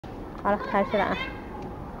好了，开始了啊。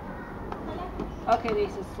Okay,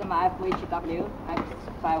 this is Syma F5W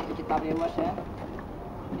X5HW version.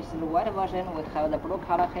 This is the white version. We have the blue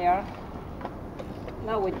color here.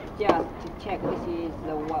 Now we just check this is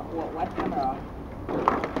the white camera.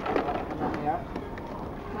 Here.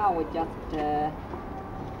 Now we just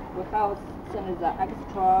we have sent the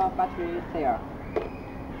extra battery here.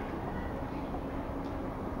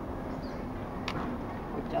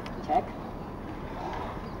 We just check.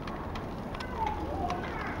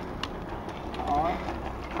 On.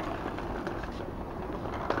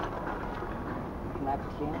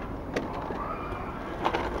 Connecting.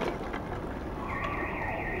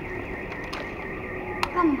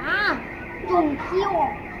干嘛？总踢我！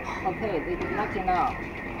 Okay, this is connecting now.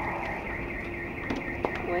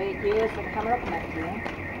 We use the camera connecting.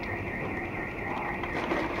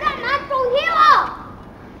 干嘛总踢我？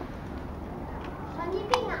神经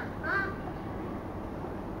病啊！啊！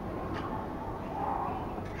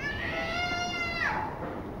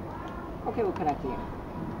 Okay, we're connecting.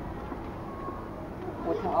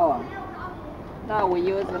 We turn on. Now we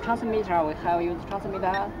use the transmitter. We have used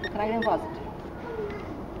transmitter to connecting first.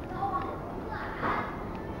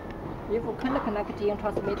 If we can't connecting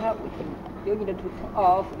transmitter, you need to turn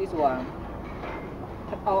off this one.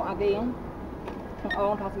 Turn on again. Turn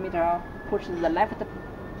on transmitter. Push the left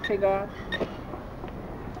trigger.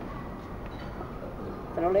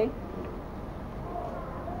 Slowly.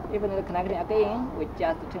 If not connecting again, we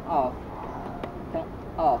just turn off. Turn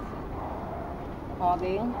off. On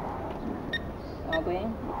again. On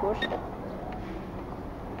again. Push.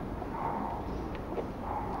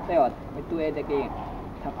 Failed. We do it again.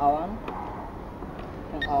 Turn on.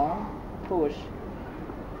 Turn on. Push.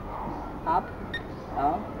 Up.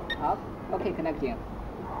 Down. Up. Okay, connecting.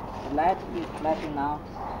 The light is flashing now.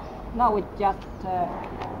 Now we just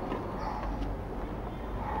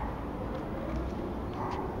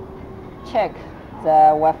check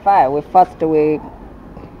the Wi-Fi. We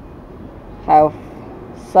have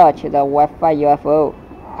searched the Wi-Fi UFO,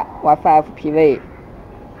 Wi-Fi FPV.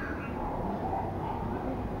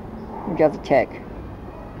 Just check.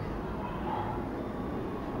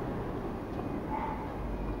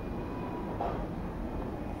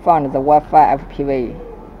 Found the Wi-Fi FPV.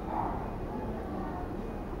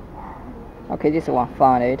 Okay, this one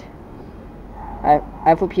found it.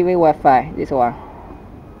 FPV Wi-Fi. This one.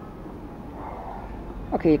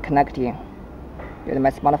 Okay, connecting. Use my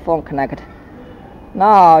smartphone connect.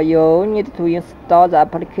 Now you need to install the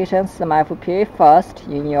application Syma FPV first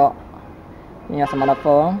in your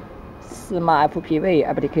smartphone. Syma FPV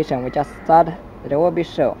application. We just start. It will be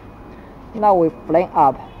shown. Now we fly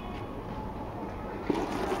up.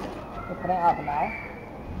 We fly up now.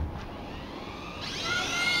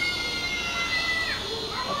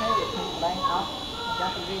 Okay, we can fly up.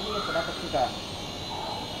 Just release the left trigger.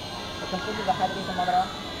 You can put the Hight model.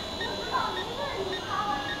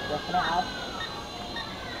 Just fly up.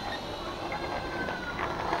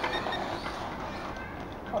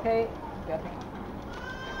 Okay, just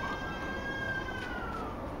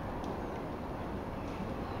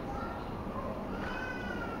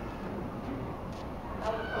now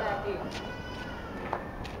we fly again.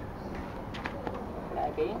 Fly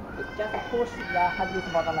again. We just push the Hight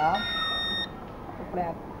model now. We fly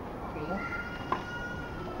again.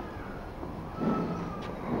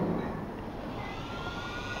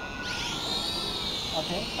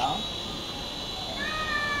 Okay, down.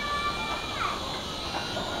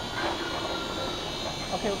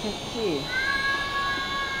 Okay, we can see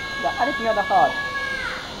the altitude hot.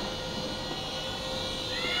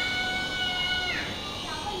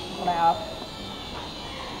 Fly up.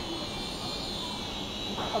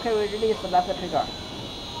 Okay, we release the left trigger.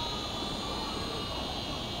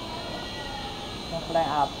 Then fly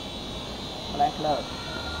up. Fly close.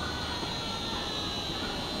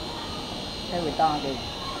 Okay, we down again.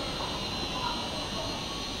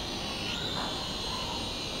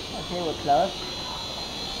 Okay, we close.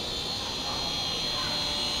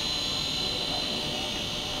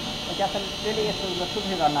 We just release the two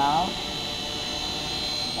trigger now.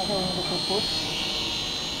 Okay, we need to push.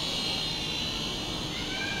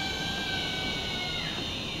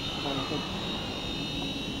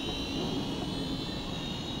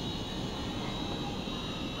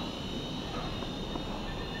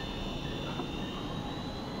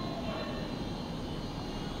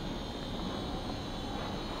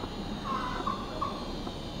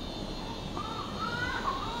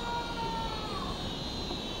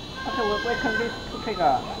 Okay, we can release two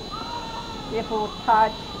trigger. If we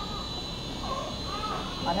touch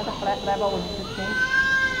another flight level, we need to change.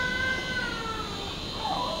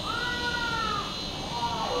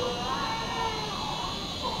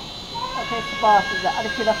 his spot is a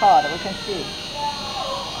little bit hard, we can see.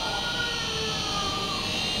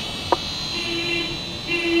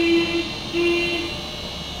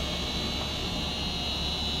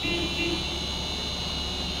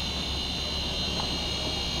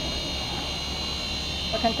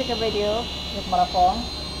 We can take a video with my phone.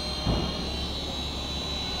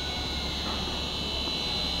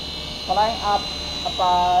 Flying up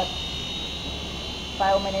about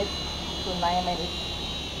 5 minutes to 9 minutes.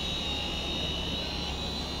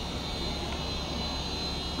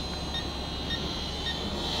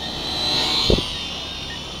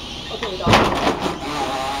 Okay, done.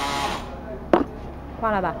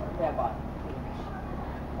 挂了吧？ Yeah, fine.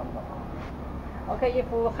 Okay, if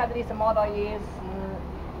you have this model is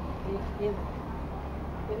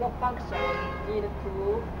no function, need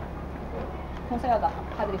to cancel the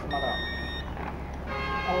have this model.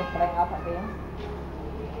 I will play up again.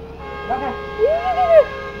 Okay.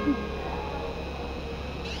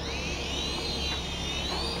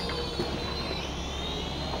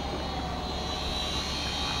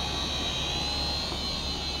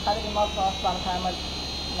 Having model sometimes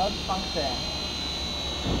not function.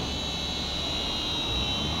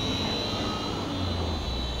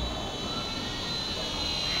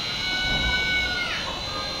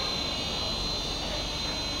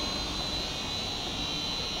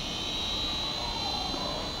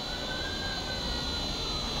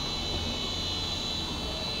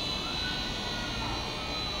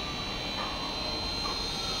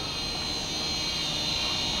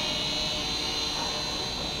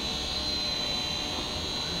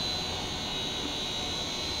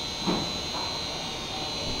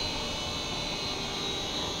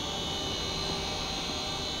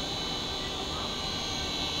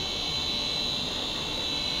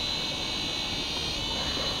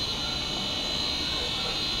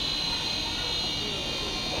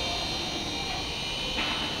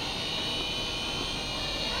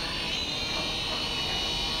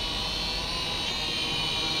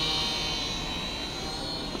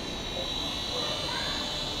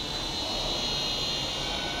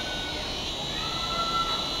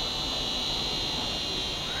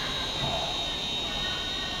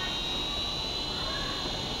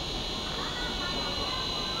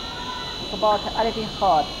 About anything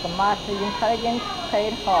hard, the most intelligent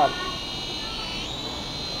paid hard.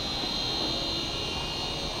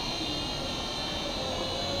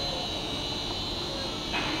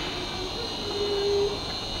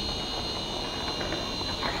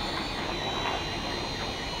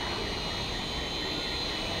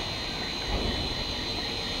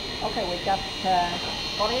 Okay, we just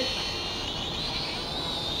got it.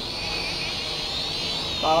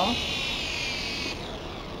 Bottom.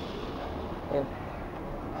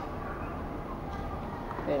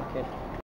 Okay.